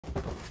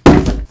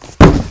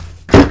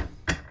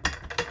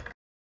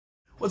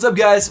What's up,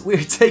 guys?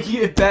 We're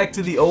taking it back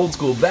to the old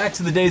school, back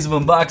to the days of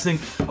unboxing.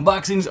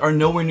 Unboxings are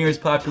nowhere near as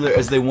popular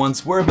as they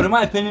once were, but in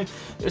my opinion,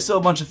 they're still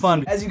a bunch of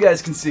fun. As you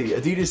guys can see,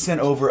 Adidas sent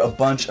over a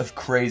bunch of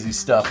crazy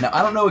stuff. Now,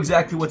 I don't know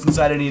exactly what's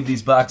inside any of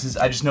these boxes,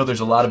 I just know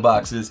there's a lot of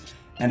boxes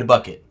and a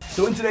bucket.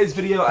 So in today's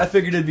video, I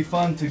figured it'd be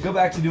fun to go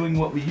back to doing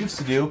what we used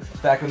to do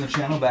back on the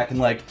channel, back in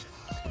like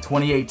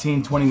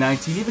 2018,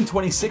 2019, even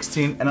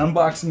 2016, and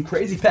unbox some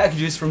crazy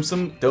packages from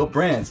some dope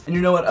brands. And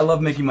you know what? I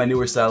love making my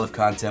newer style of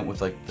content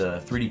with like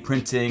the 3D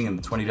printing and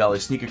the $20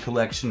 sneaker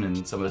collection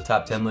and some of the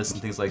top 10 lists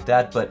and things like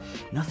that, but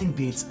nothing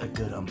beats a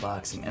good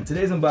unboxing. And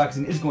today's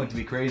unboxing is going to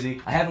be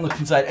crazy. I haven't looked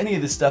inside any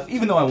of this stuff,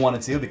 even though I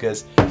wanted to,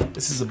 because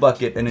this is a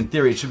bucket and in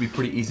theory it should be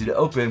pretty easy to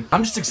open.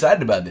 I'm just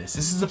excited about this.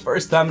 This is the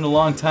first time in a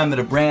long time that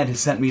a brand has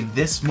sent me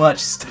this much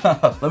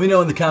stuff. Let me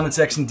know in the comment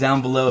section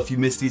down below if you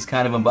miss these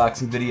kind of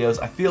unboxing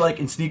videos. I feel like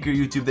in sneaker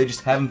YouTube they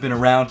just haven't been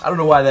around. I don't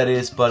know why that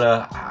is, but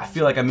I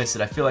feel like I miss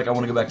it. I feel like I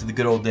want to go back to the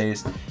good old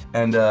days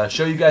and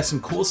show you guys some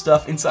cool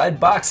stuff inside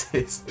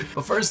boxes.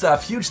 But first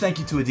off, huge thank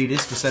you to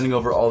Adidas for sending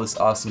over all this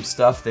awesome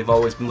stuff. They've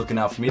always been looking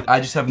out for me. I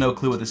just have no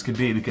clue what this could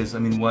be because, I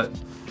mean,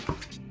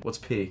 what's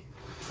P?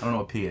 I don't know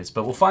what P is,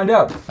 but we'll find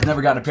out. I've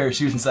never gotten a pair of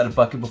shoes inside a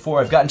bucket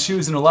before. I've gotten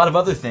shoes in a lot of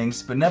other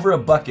things, but never a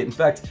bucket. In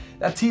fact,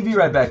 that TV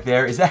right back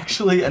there is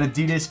actually an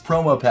Adidas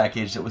promo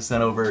package that was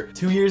sent over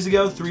 2 years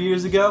ago, 3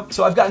 years ago.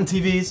 So I've gotten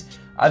TVs,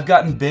 I've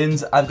gotten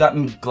bins, I've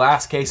gotten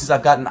glass cases,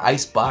 I've gotten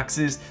ice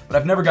boxes, but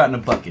I've never gotten a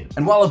bucket.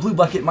 And while a blue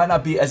bucket might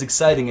not be as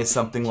exciting as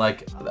something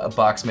like a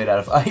box made out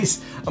of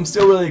ice, I'm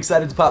still really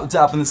excited to pop the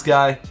top on this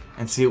guy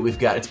and see what we've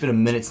got. It's been a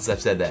minute since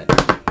I've said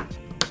that.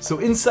 So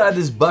inside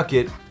this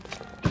bucket,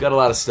 we got a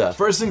lot of stuff.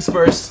 First things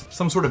first,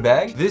 some sort of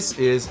bag. This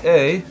is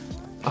a,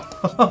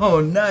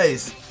 oh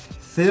nice,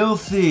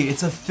 Filthy.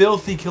 It's a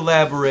Filthy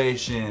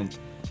collaboration.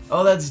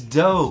 Oh, that's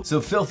dope.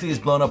 So Filthy has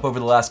blown up over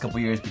the last couple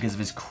years because of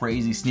his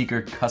crazy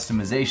sneaker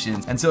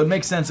customizations, and so it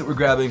makes sense that we're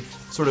grabbing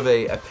sort of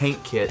a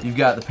paint kit. You've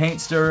got the paint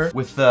stirrer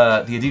with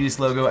the Adidas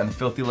logo and the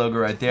Filthy logo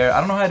right there. I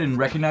don't know how I didn't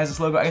recognize this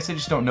logo. I guess I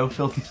just don't know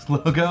Filthy's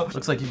logo.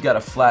 Looks like you've got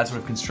a flat sort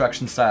of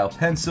construction style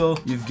pencil.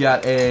 You've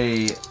got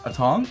a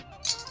tong.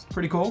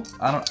 Pretty cool.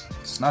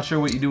 Not sure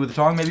what you do with the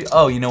tong, maybe?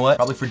 Oh, you know what?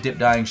 Probably for dip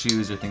dyeing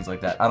shoes or things like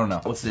that. I don't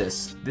know. What's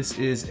this? This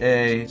is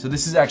so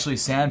this is actually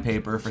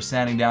sandpaper for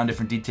sanding down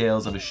different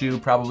details of a shoe,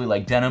 probably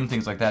like denim,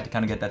 things like that, to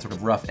kind of get that sort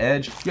of rough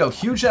edge. Yo,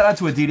 huge shout out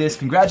to Adidas.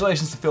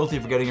 Congratulations to Filthy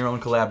for getting your own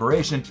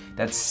collaboration.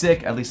 That's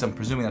sick. At least I'm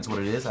presuming that's what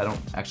it is. I don't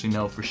actually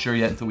know for sure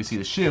yet until we see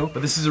the shoe,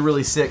 but this is a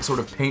really sick sort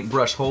of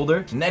paintbrush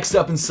holder. Next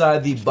up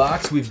inside the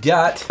box, we've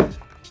got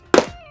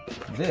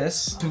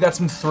this. We've got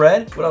some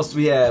thread. What else do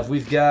we have?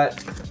 We've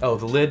got, oh,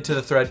 the lid to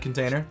the thread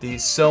container. The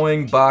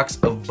sewing box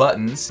of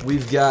buttons.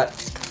 We've got,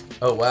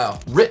 oh wow,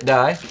 RIT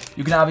dye.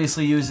 You can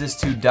obviously use this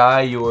to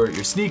dye your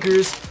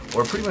sneakers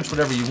or pretty much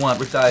whatever you want.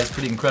 RIT dye is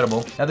pretty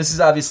incredible. Now this is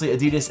obviously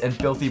Adidas and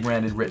Filthy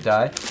branded RIT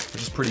dye,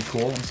 which is pretty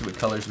cool. Let's see what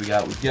colors we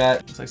got. We've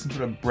got, looks like some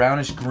sort of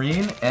brownish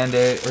green and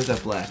a, or is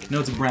that black? No,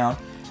 it's a brown.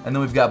 And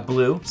then we've got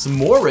blue, some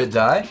more RIT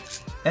dye,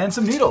 and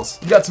some needles.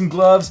 We've got some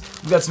gloves,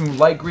 we've got some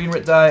light green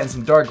RIT dye and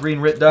some dark green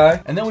RIT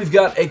dye. And then we've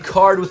got a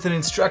card with an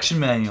instruction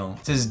manual.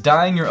 It says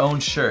dyeing your own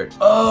shirt.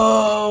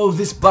 Oh,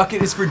 this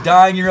bucket is for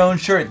dyeing your own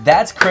shirt.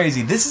 That's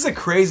crazy. This is a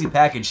crazy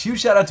package. Huge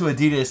shout out to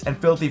Adidas and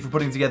Filthy for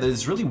putting together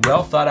this really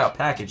well thought out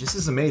package. This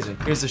is amazing.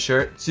 Here's the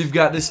shirt. So you've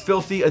got this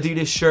Filthy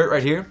Adidas shirt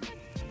right here.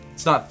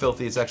 It's not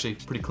filthy, it's actually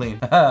pretty clean.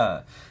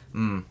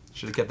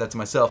 Should have kept that to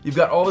myself. You've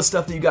got all the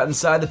stuff that you got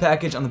inside the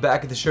package on the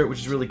back of the shirt, which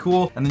is really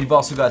cool. And then you've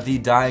also got the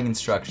dyeing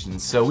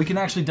instructions. So we can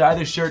actually dye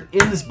this shirt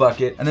in this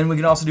bucket, and then we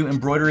can also do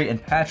embroidery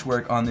and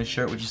patchwork on this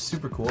shirt, which is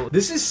super cool.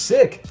 This is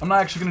sick. I'm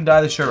not actually gonna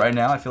dye this shirt right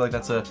now. I feel like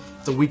it's a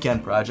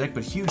weekend project,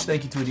 but huge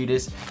thank you to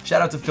Adidas.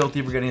 Shout out to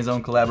Filthy for getting his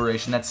own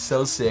collaboration. That's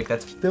so sick.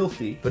 That's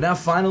Filthy. But now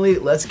finally,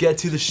 let's get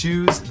to the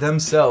shoes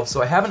themselves.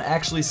 So I haven't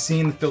actually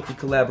seen the Filthy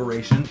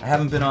collaboration. I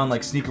haven't been on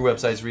like sneaker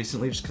websites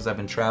recently just because I've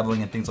been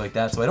traveling and things like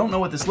that. So I don't know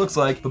what this looks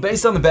like, but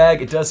based on the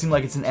bag, it does seem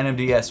like it's an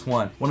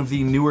NMD-S1, one of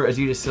the newer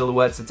Adidas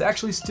silhouettes that's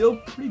actually still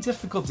pretty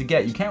difficult to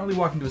get. You can't really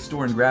walk into a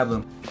store and grab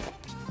them.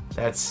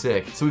 That's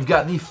sick. So we've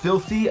got the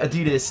Filthy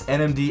Adidas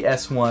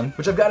NMD-S1,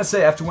 which I've got to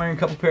say, after wearing a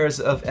couple pairs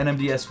of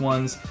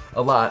NMD-S1s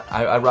a lot,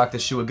 I rock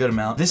this shoe a good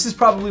amount. This is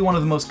probably one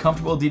of the most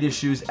comfortable Adidas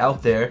shoes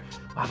out there.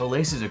 Wow, the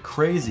laces are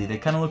crazy. They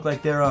kind of look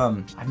like they're,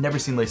 I've never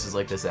seen laces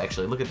like this,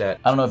 actually. Look at that.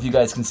 I don't know if you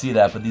guys can see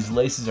that, but these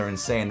laces are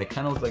insane. They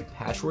kind of look like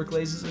patchwork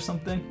laces or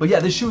something. But yeah,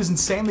 this shoe is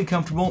insanely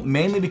comfortable,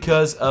 mainly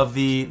because of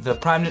the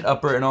prime knit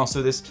upper and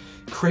also this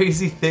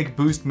crazy thick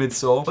boost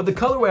midsole. But the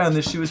colorway on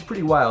this shoe is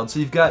pretty wild. So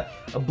you've got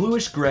a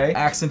bluish gray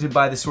accented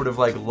by this sort of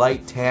like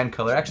light tan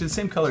color. Actually, the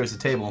same color as the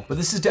table. But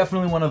this is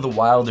definitely one of the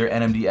wilder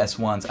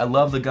NMD-S1s. I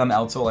love the gum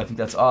outsole. I think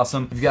that's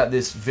awesome. You've got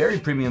this very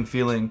premium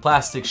feeling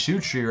plastic shoe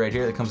tree right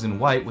here that comes in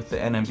white with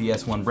the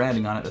NMDS1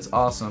 branding on it. That's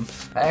awesome.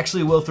 I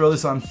actually will throw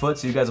this on foot,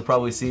 so you guys will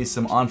probably see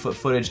some on-foot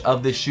footage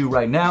of this shoe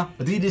right now.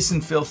 Adidas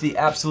and Filthy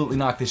absolutely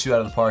knocked this shoe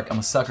out of the park. I'm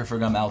a sucker for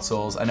gum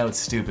outsoles. I know it's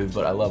stupid,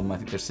 but I love them. I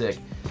think they're sick.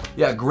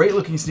 Yeah, great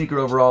looking sneaker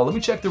overall. Let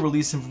me check the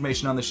release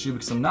information on this shoe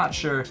because I'm not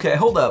sure. Okay,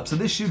 hold up. So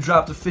this shoe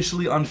dropped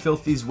officially on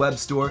Filthy's web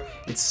store.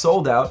 It's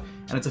sold out,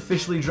 and it's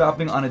officially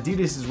dropping on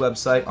Adidas's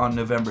website on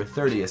November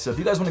 30th. So if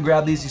you guys want to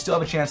grab these, you still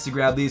have a chance to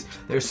grab these.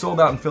 They're sold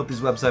out on Filthy's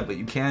website, but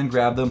you can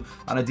grab them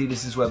on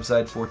Adidas's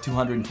website for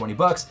 220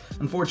 bucks.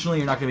 Unfortunately,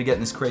 you're not going to be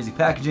getting this crazy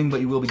packaging,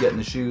 but you will be getting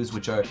the shoes,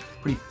 which are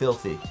pretty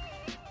filthy.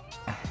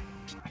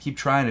 I keep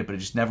trying it, but it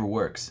just never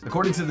works.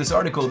 According to this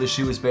article, this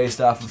shoe is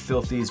based off of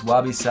Filthy's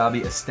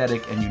wabi-sabi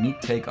aesthetic and unique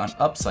take on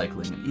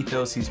upcycling, an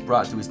ethos he's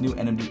brought to his new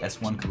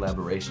NMDS1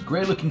 collaboration.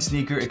 Great looking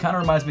sneaker. It kind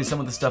of reminds me of some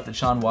of the stuff that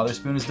Sean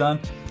Wotherspoon has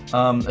done,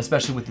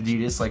 especially with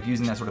Adidas, like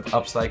using that sort of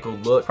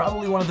upcycled look.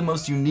 Probably one of the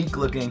most unique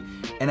looking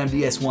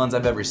NMDS1s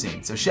I've ever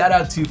seen. So shout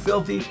out to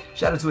Filthy,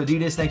 shout out to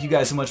Adidas. Thank you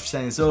guys so much for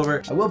sending this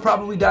over. I will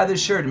probably dye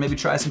this shirt and maybe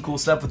try some cool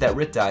stuff with that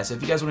Rit dye. So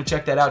if you guys want to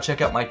check that out,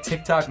 check out my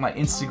TikTok, my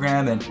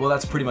Instagram, and well,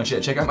 that's pretty much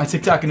it. Check out my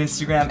TikTok and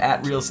Instagram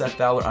at Real Seth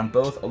Fowler on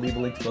both. I'll leave a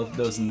link to both of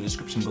those in the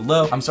description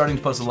below. I'm starting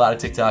to post a lot of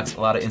TikToks,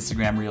 a lot of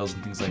Instagram Reels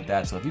and things like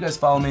that. So if you guys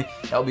follow me,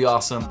 that would be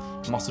awesome.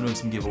 I'm also doing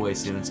some giveaways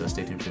soon, so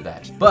stay tuned for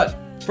that. But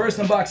first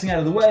unboxing out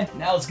of the way,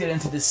 now let's get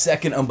into the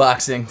second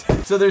unboxing.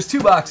 So there's two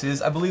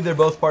boxes. I believe they're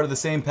both part of the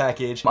same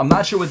package. I'm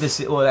not sure what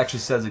this is. Well, it actually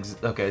says,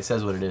 okay, it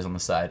says what it is on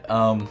the side.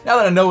 Now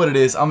that I know what it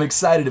is, I'm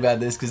excited about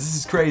this because this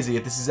is crazy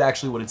if this is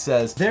actually what it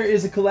says. There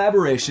is a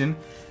collaboration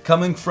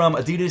coming from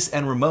Adidas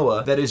and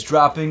Rimowa that is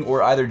dropping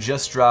or either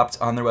just dropped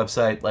on their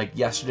website like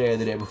yesterday or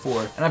the day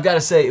before. And I've got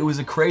to say, it was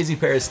a crazy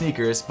pair of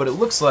sneakers, but it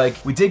looks like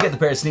we did get the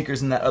pair of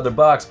sneakers in that other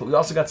box, but we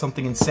also got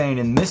something insane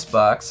in this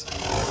box.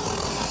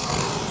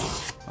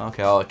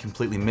 Okay, I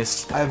completely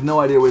missed. I have no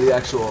idea where the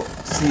actual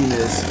seam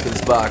is for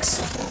this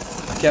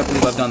box. I can't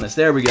believe I've done this.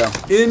 There we go.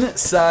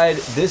 Inside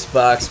this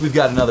box, we've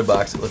got another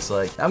box, it looks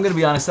like. I'm gonna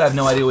be honest, I have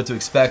no idea what to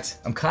expect.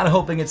 I'm kind of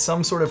hoping it's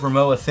some sort of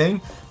Rimowa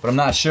thing, but I'm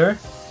not sure.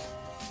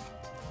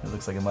 It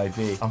looks like it might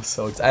be. I'm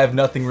so excited. I have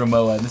nothing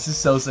Rimowa, and this is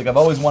so sick. I've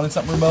always wanted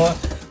something Rimowa,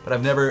 but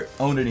I've never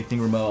owned anything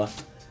Rimowa.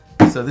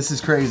 So this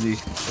is crazy.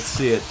 Let's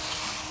see it.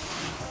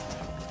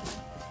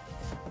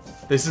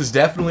 This is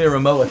definitely a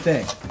Rimowa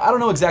thing. I don't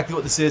know exactly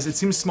what this is. It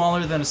seems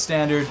smaller than a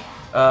standard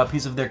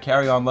piece of their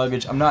carry-on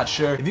luggage. I'm not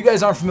sure. If you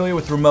guys aren't familiar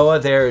with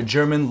Rimowa, they're a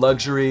German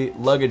luxury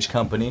luggage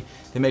company.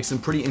 They make some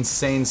pretty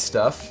insane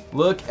stuff.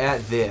 Look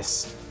at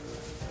this.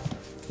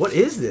 What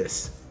is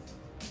this?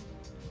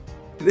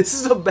 This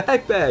is a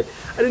backpack.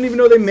 I didn't even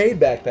know they made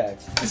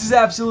backpacks. This is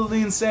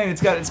absolutely insane.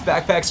 It's got its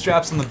backpack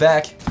straps on the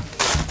back.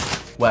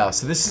 Wow,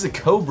 so this is a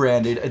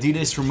co-branded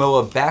Adidas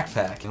Rimowa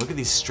backpack. And look at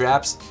these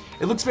straps.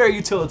 It looks very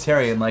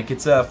utilitarian, like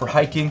it's for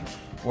hiking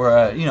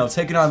or, you know,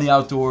 taking on the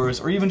outdoors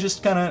or even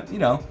just kind of, you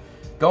know,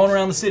 going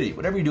around the city,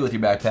 whatever you do with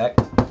your backpack.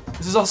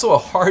 This is also a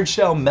hard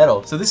shell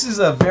metal. So this is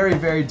a very,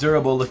 very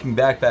durable looking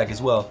backpack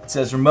as well. It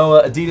says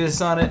Rimowa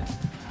Adidas on it.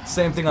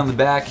 Same thing on the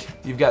back.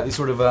 You've got these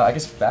sort of, I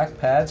guess, back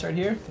pads right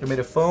here that are made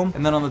of foam.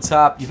 And then on the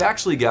top, you've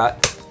actually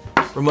got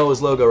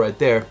Rimowa's logo right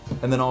there.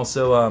 And then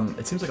also,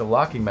 it seems like a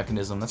locking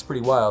mechanism. That's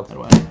pretty wild.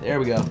 There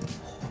we go.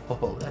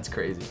 Oh, that's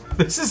crazy.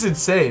 This is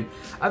insane.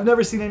 I've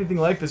never seen anything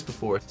like this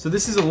before. So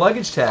this is a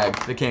luggage tag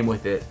that came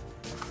with it.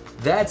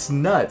 That's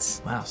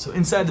nuts. Wow, so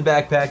inside the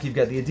backpack, you've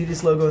got the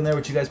Adidas logo in there,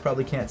 which you guys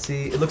probably can't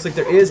see. It looks like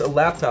there is a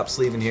laptop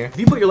sleeve in here. If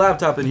you put your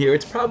laptop in here,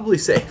 it's probably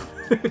safe.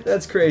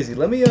 That's crazy.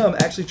 Let me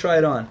actually try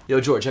it on. Yo,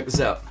 George, check this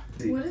out.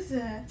 What is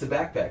that? It's a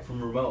backpack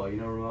from Rimowa. You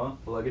know Rimowa,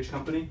 the luggage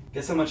company?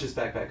 Guess how much this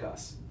backpack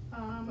costs?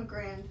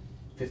 $1,000.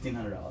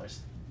 $1,500.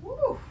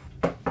 Woo!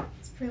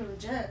 It's pretty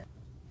legit.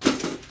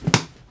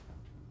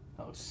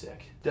 Oh, it's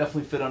sick.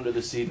 Definitely fit under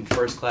the seat in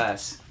first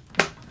class.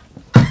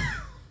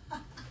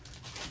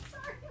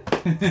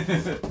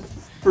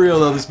 For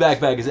real though, this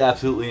backpack is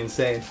absolutely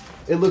insane.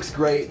 It looks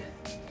great.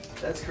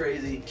 That's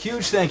crazy.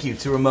 Huge thank you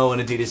to Rimowa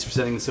and Adidas for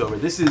sending this over.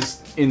 This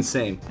is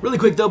insane. Really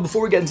quick though,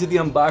 before we get into the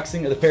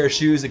unboxing of the pair of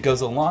shoes that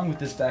goes along with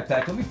this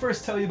backpack, let me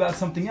first tell you about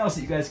something else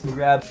that you guys can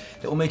grab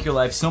that will make your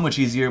life so much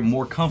easier,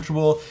 more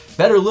comfortable,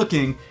 better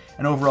looking,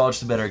 and overall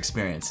just a better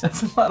experience.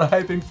 That's a lot of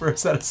hyping for a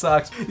set of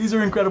socks. These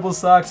are incredible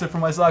socks. They're from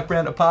my sock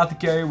brand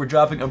Apothecary. We're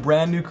dropping a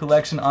brand new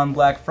collection on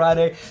Black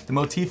Friday. The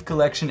Motif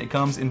collection, it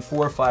comes in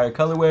 4 fire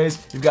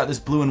colorways. You've got this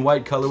blue and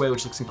white colorway,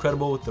 which looks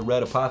incredible with the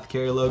red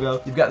Apothecary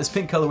logo. You've got this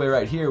pink colorway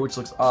right here, which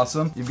looks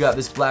awesome. You've got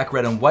this black,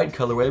 red, and white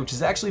colorway, which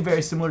is actually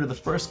very similar to the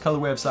first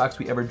colorway of socks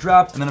we ever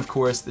dropped. And then of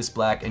course, this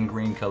black and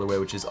green colorway,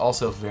 which is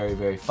also very,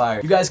 very fire.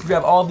 You guys can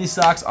grab all of these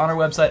socks on our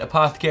website,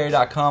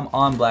 apothecary.com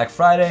on Black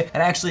Friday.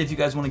 And actually, if you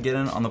guys want to get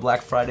in on the Black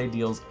Black Friday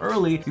deals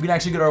early, you can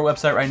actually go to our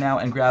website right now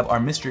and grab our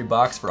mystery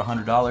box for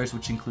 $100,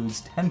 which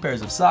includes 10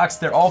 pairs of socks.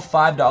 They're all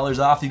 $5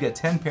 off. You get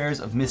 10 pairs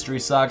of mystery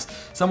socks,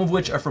 some of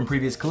which are from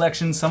previous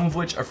collections, some of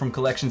which are from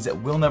collections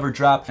that will never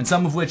drop, and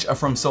some of which are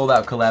from sold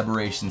out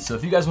collaborations. So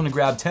if you guys want to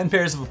grab 10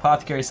 pairs of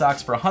Apothecary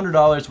socks for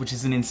 $100, which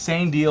is an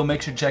insane deal,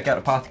 make sure to check out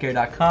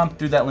apothecary.com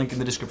through that link in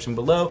the description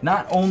below.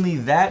 Not only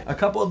that, a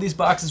couple of these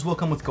boxes will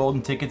come with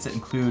golden tickets that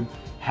include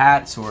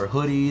hats or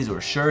hoodies or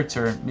shirts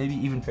or maybe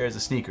even pairs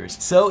of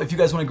sneakers. So if you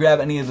guys want to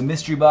grab any of the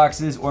mystery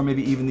boxes or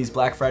maybe even these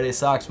Black Friday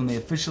socks when they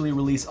officially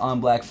release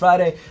on Black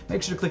Friday,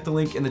 make sure to click the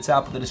link in the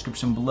top of the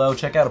description below.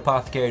 Check out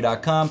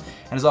apothecary.com.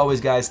 And as always,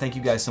 guys, thank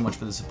you guys so much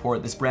for the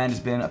support. This brand has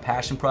been a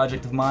passion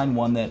project of mine,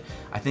 one that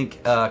I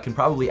think can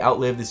probably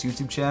outlive this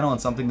YouTube channel, and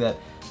something that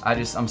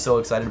I'm so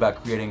excited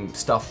about creating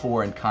stuff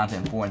for and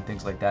content for and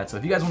things like that. So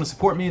if you guys want to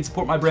support me and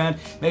support my brand,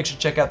 make sure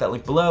to check out that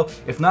link below.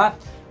 If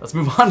not, let's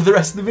move on to the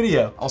rest of the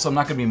video. Also, I'm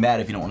not gonna be mad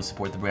if you don't want to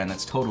support the brand.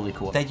 That's totally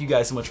cool. Thank you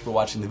guys so much for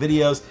watching the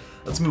videos.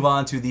 Let's move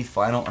on to the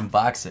final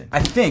unboxing. I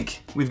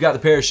think we've got the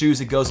pair of shoes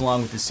that goes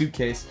along with the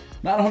suitcase.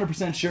 Not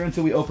 100% sure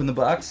until we open the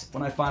box.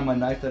 When I find my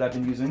knife that I've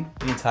been using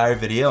the entire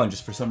video and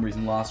just for some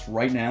reason lost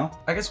right now,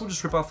 I guess we'll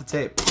just rip off the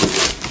tape.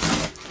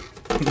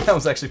 That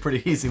was actually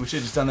pretty easy. We should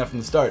have just done that from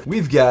the start.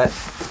 We've got,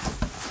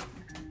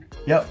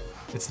 yep,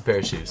 it's the pair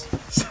of shoes.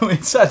 So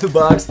inside the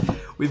box,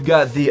 we've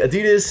got the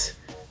Adidas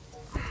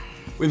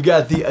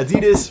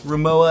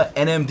Rimowa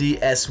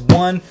NMD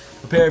S1,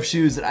 a pair of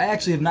shoes that I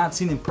actually have not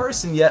seen in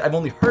person yet. I've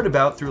only heard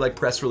about through like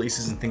press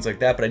releases and things like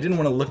that, but I didn't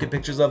want to look at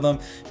pictures of them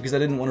because I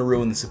didn't want to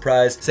ruin the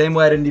surprise. Same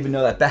way I didn't even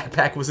know that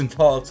backpack was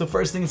involved. So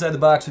first thing inside the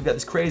box, we've got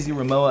this crazy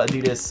Rimowa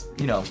Adidas,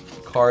 you know,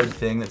 card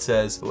thing that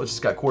says, well, it's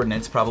just got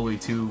coordinates probably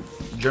to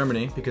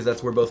Germany because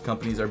that's where both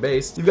companies are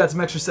based. You've got some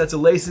extra sets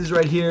of laces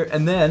right here,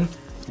 and then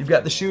you've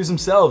got the shoes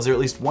themselves, or at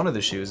least one of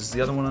the shoes. Is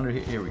the other one under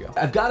here? Here we go.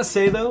 I've got to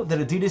say though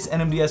that Adidas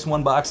NMD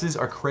S1 boxes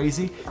are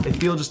crazy. They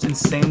feel just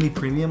insanely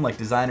premium, like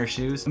designer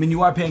shoes. I mean,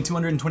 you are paying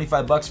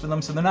 225 bucks for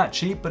them, so they're not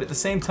cheap, but at the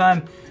same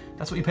time,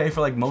 that's what you pay for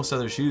like most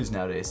other shoes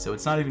nowadays, so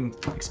it's not even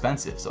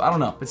expensive. So I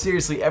don't know. But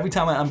seriously, every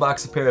time I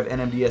unbox a pair of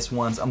NMD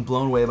S1s, I'm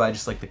blown away by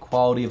just like the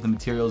quality of the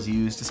materials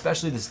used,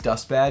 especially this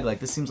dust bag. Like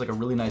this seems like a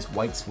really nice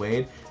white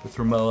suede with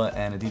Rimowa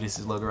and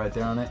Adidas's logo right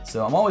there on it.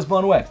 So I'm always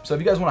blown away. So if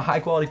you guys want a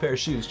high quality pair of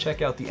shoes,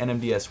 check out the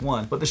NMD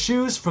S1. But the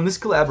shoes from this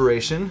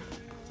collaboration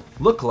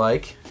look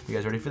like, you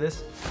guys ready for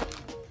this?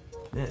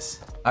 This.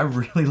 I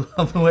really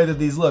love the way that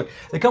these look.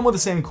 They come with the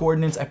same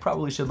coordinates. I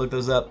probably should look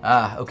those up.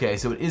 Ah, okay,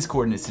 so it is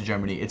coordinates to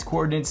Germany. It's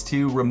coordinates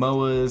to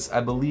Rimowa's,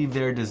 I believe,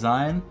 their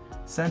design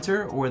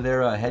center or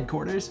their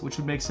headquarters, which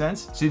would make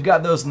sense. So you've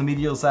got those on the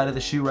medial side of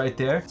the shoe right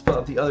there. Let's pull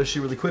up the other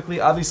shoe really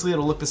quickly. Obviously,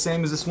 it'll look the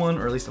same as this one,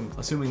 or at least I'm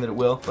assuming that it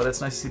will, but it's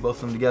nice to see both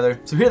of them together.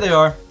 So here they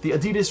are, the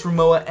Adidas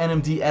Rimowa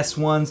NMD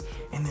S1s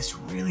in this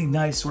really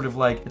nice sort of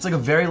like, it's like a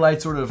very light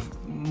sort of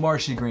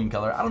marshy green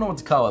color. I don't know what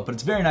to call it, but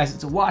it's very nice.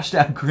 It's a washed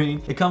out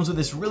green. It comes with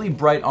this really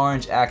bright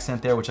orange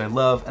accent there, which I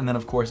love. And then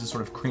of course, this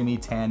sort of creamy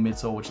tan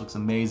midsole, which looks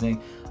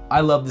amazing.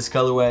 I love this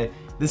colorway.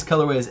 This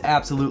colorway is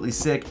absolutely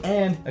sick.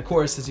 And of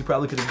course, as you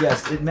probably could have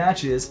guessed, it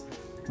matches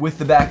with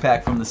the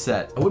backpack from the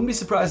set. I wouldn't be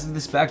surprised if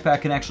this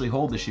backpack can actually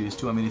hold the shoes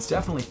too. I mean, it's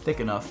definitely thick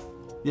enough.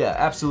 Yeah,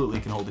 absolutely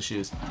can hold the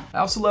shoes. I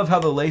also love how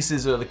the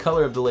laces, or the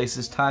color of the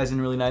laces, ties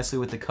in really nicely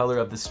with the color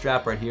of the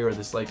strap right here, or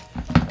this like,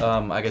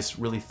 I guess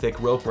really thick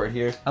rope right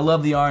here. I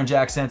love the orange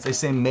accents. They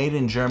say made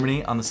in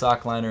Germany on the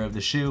sock liner of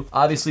the shoe.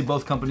 Obviously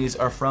both companies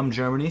are from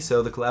Germany,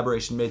 so the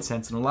collaboration made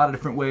sense in a lot of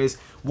different ways.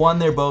 One,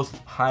 they're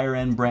both higher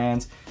end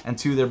brands, and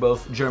two, they're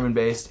both German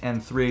based,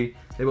 and three,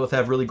 they both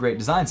have really great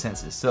design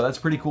senses, so that's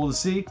pretty cool to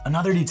see.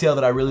 Another detail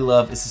that I really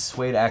love is the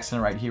suede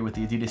accent right here with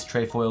the Adidas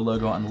Trefoil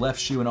logo on the left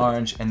shoe in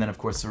orange, and then of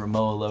course the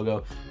Rimowa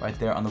logo right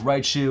there on the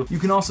right shoe. You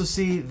can also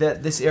see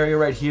that this area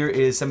right here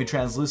is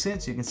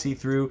semi-translucent, so you can see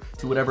through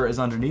to whatever is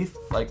underneath,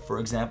 like for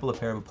example a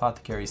pair of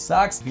Apothecary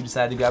socks. If you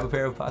decide to grab a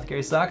pair of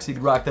Apothecary socks, you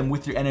could rock them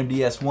with your NMD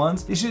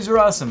S1s. These shoes are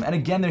awesome, and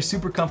again, they're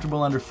super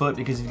comfortable underfoot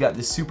because you've got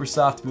this super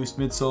soft boost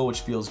midsole,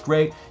 which feels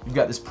great. You've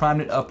got this prime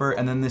knit upper,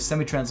 and then this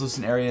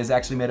semi-translucent area is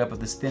actually made up of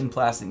this thin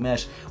plastic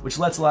mesh, which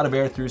lets a lot of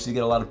air through, so you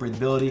get a lot of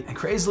breathability. And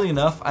crazily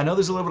enough, I know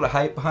there's a little bit of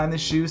hype behind this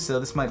shoe, so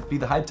this might be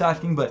the hype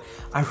talking, but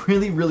I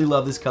really, really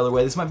love this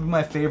colorway. This might be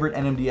my favorite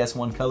NMD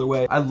S1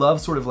 colorway. I love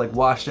sort of like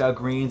washed out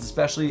greens,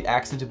 especially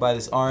accented by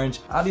this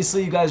orange.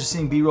 Obviously, you guys are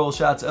seeing B-roll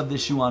shots of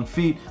this shoe on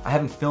feet. I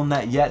haven't filmed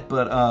that yet,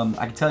 but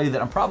I can tell you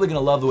that I'm probably gonna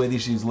love the way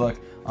these shoes look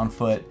on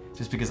foot,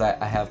 just because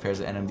I have pairs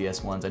of NMD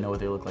S1s. I know what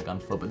they look like on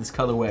foot, but this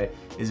colorway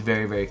is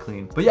very, very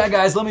clean. But yeah,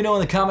 guys, let me know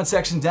in the comment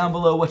section down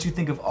below what you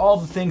think of all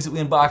the things that we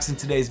unboxed in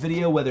today's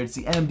video, whether it's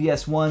the NMD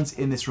S1s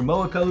in this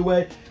Rimowa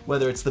colorway,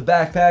 whether it's the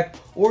backpack,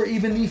 or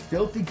even the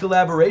filthy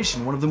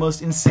collaboration, one of the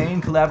most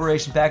insane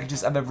collaboration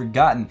packages I've ever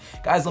gotten.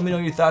 Guys, let me know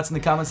your thoughts in the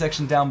comment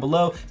section down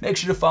below. Make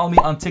sure to follow me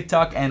on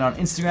TikTok and on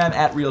Instagram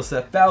at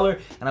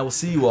RealSethFowler, and I will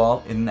see you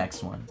all in the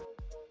next one.